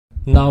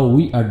Now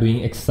we are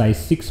doing exercise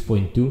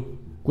 6.2,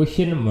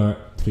 question number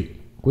 3.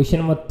 Question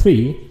number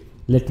 3,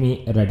 let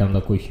me write down the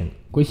question.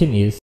 Question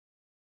is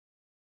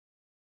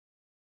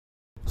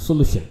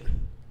solution.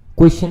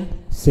 Question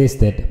says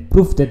that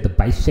prove that the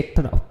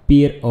bisector of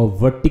pair of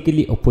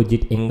vertically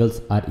opposite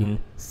angles are in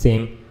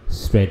same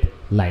straight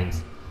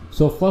lines.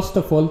 So first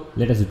of all,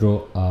 let us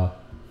draw a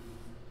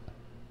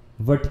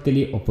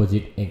vertically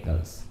opposite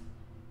angles.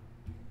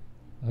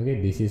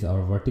 Okay, this is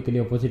our vertically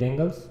opposite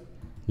angles.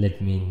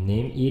 Let me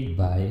name it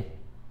by,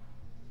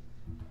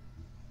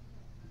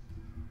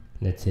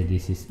 let's say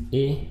this is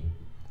A,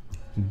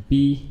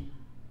 B,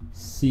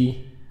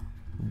 C,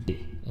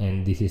 D,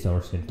 and this is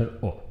our center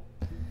O.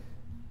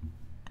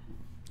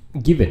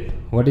 Given,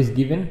 what is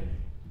given?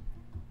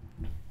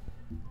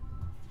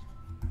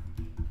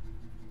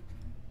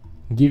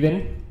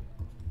 Given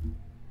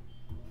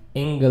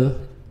angle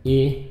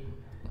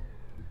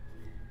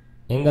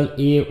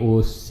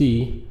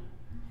AOC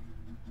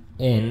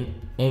and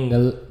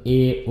angle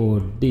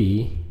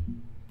AOD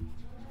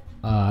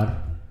are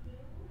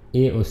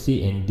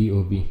AOC and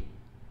DOB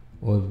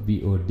or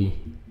BOD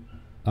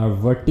are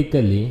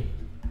vertically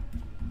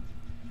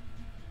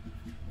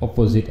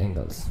opposite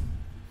angles.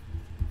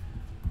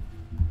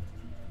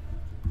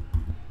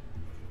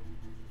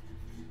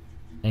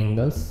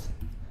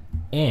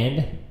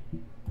 And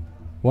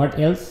what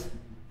else?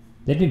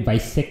 Let me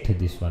bisect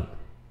this one.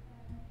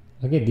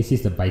 Okay, this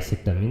is the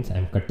bisector, means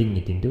I'm cutting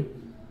it into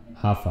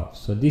half.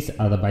 So these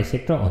are the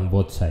bisector on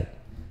both sides.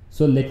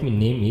 So let me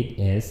name it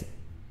as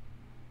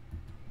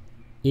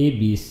A,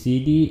 B,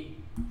 C, D,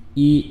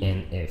 E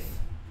and F.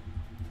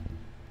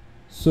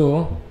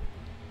 So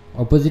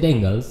opposite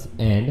angles,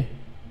 and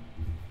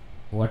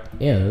what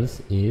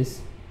else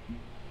is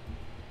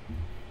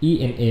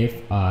E and F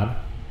are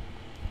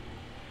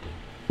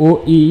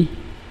OE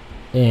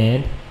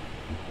and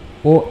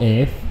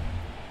OF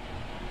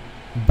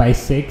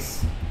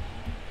bisects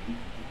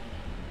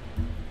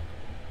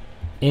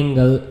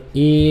angle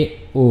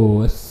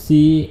AOC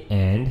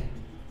and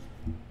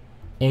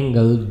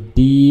angle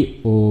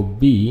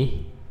DOB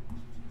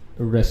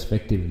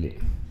respectively.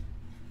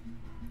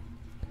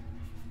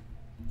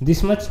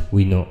 This much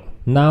we know.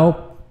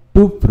 Now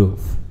to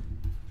prove,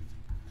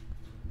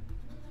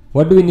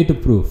 what do we need to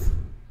prove?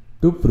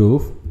 To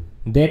prove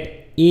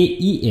that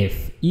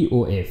EOF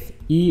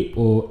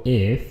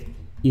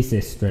is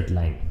a straight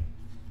line.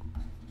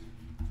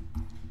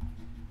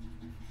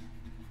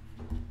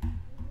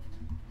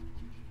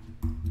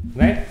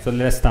 Right? So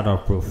let us start our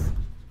proof.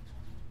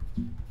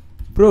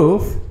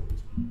 Proof,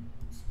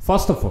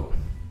 first of all,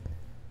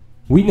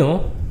 we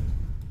know,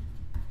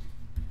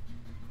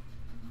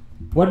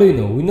 what do we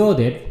know? We know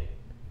that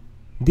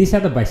these are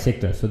the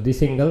bisectors. So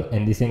this angle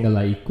and this angle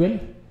are equal,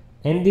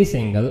 and this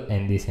angle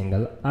and this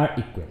angle are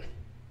equal.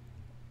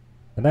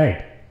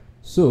 Right?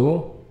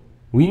 So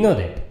we know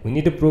that we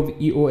need to prove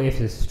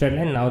EOF is a straight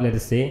line. Now let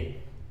us say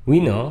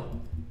we know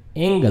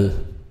angle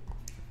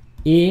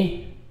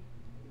A,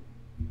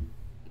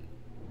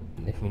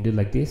 let me do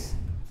like this,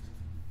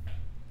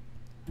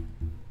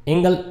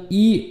 angle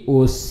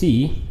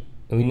EOC,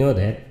 we know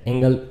that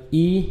angle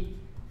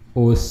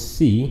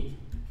EOC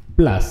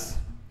plus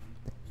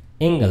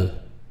angle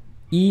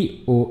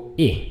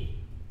EOA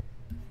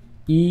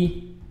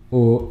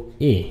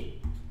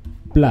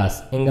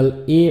plus angle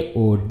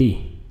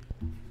AOD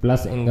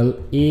plus angle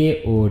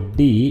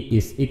AOD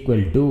is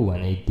equal to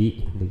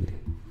 180 degree.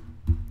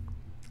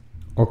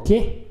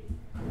 Okay,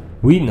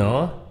 we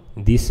know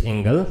this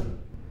angle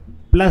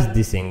plus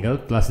this angle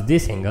plus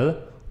this angle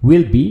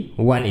will be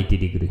 180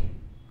 degree.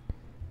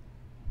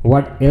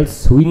 What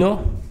else we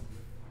know?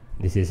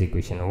 This is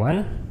equation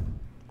 1.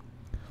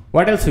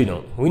 What else we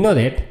know? We know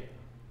that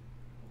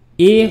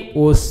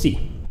AOC,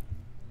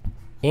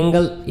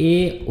 angle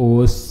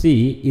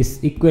AOC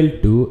is equal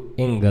to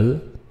angle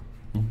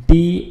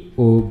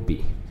DOB.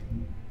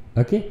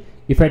 Okay,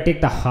 if I take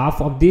the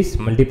half of this,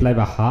 multiply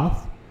by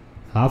half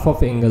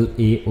of angle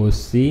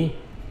AOC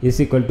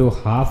is equal to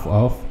half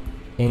of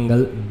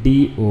angle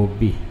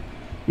DOB.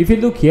 If you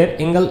look here,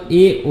 angle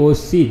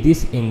AOC,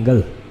 this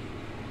angle,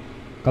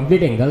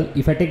 complete angle,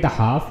 if I take the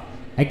half,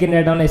 I can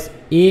write down as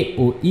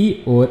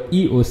AOE or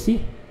EOC.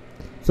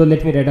 So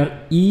let me write down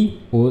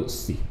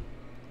EOC.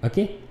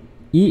 Okay,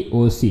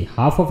 EOC,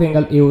 half of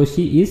angle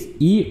AOC is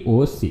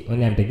EOC,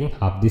 only I am taking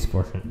half this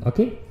portion.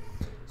 Okay,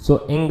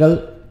 so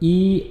angle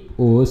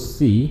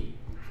EOC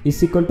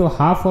is equal to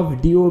half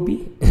of DOB.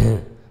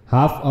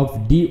 Half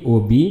of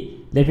DOB,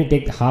 let me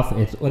take half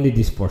as only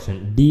this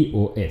portion,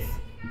 DOF.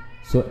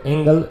 So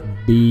angle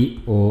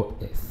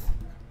DOF,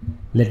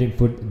 let me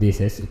put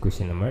this as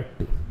equation number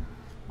 2.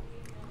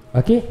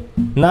 Okay,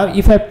 now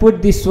if I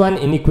put this one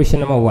in equation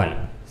number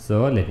 1,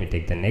 so let me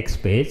take the next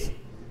page.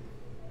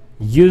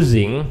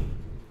 Using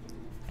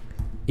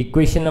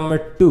equation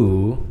number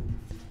 2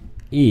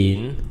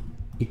 in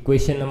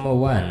equation number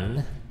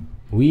 1,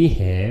 we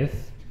have,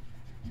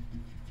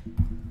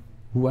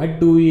 what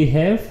do we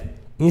have?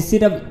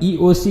 Instead of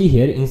EOC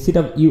here, instead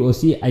of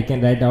EOC, I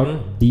can write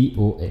down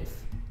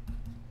DOF.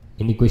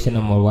 In equation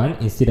number 1,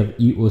 instead of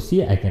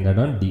EOC, I can write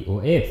down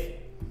DOF.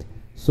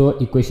 So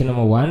equation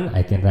number 1,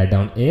 I can write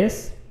down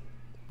as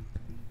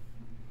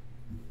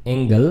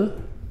angle,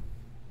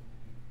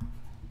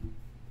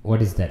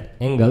 what is that?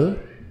 Angle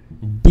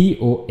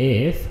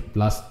DOF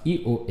plus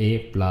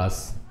EOA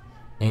plus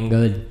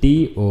angle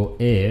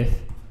DOF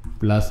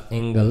plus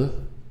angle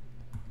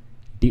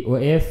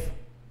DOF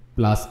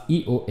plus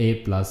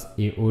EOA plus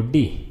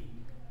AOD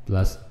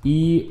plus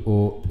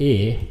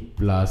EOA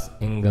plus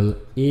angle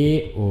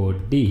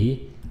AOD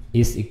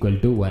is equal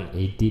to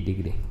 180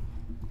 degree.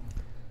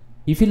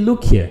 If you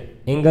look here,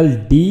 angle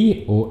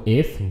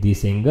DOF,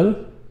 this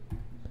angle,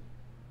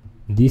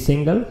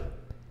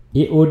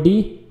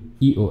 AOD,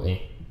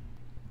 EOA,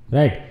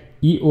 right?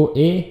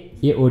 EOA,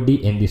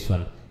 AOD, and this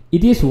one,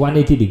 it is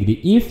 180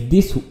 degree. If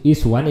this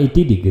is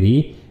 180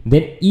 degree,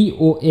 then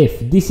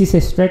EOF, this is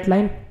a straight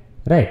line,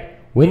 right?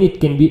 When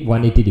it can be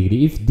 180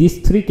 degree, if these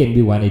three can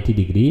be 180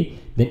 degree,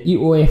 then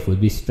EOF will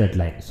be straight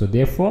line. So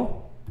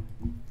therefore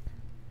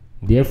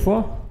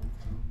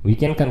we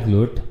can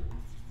conclude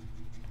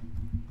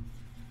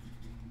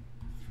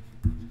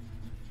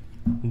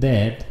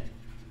that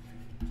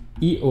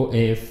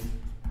EOF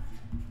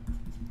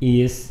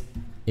is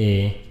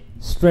a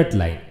straight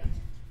line.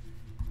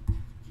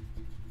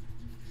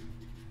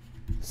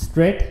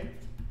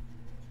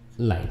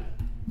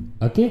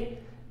 Okay,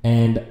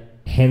 and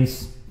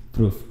hence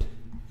proved.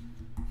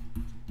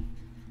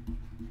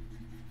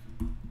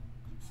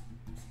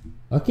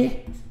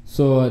 Okay,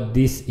 so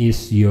this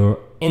is your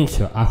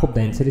answer. I hope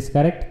the answer is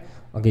correct.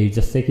 Okay, you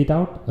just check it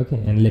out, okay,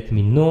 and let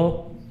me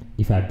know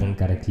if I've done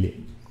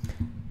correctly.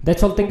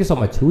 That's all. Thank you so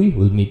much. We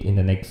will meet in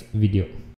the next video.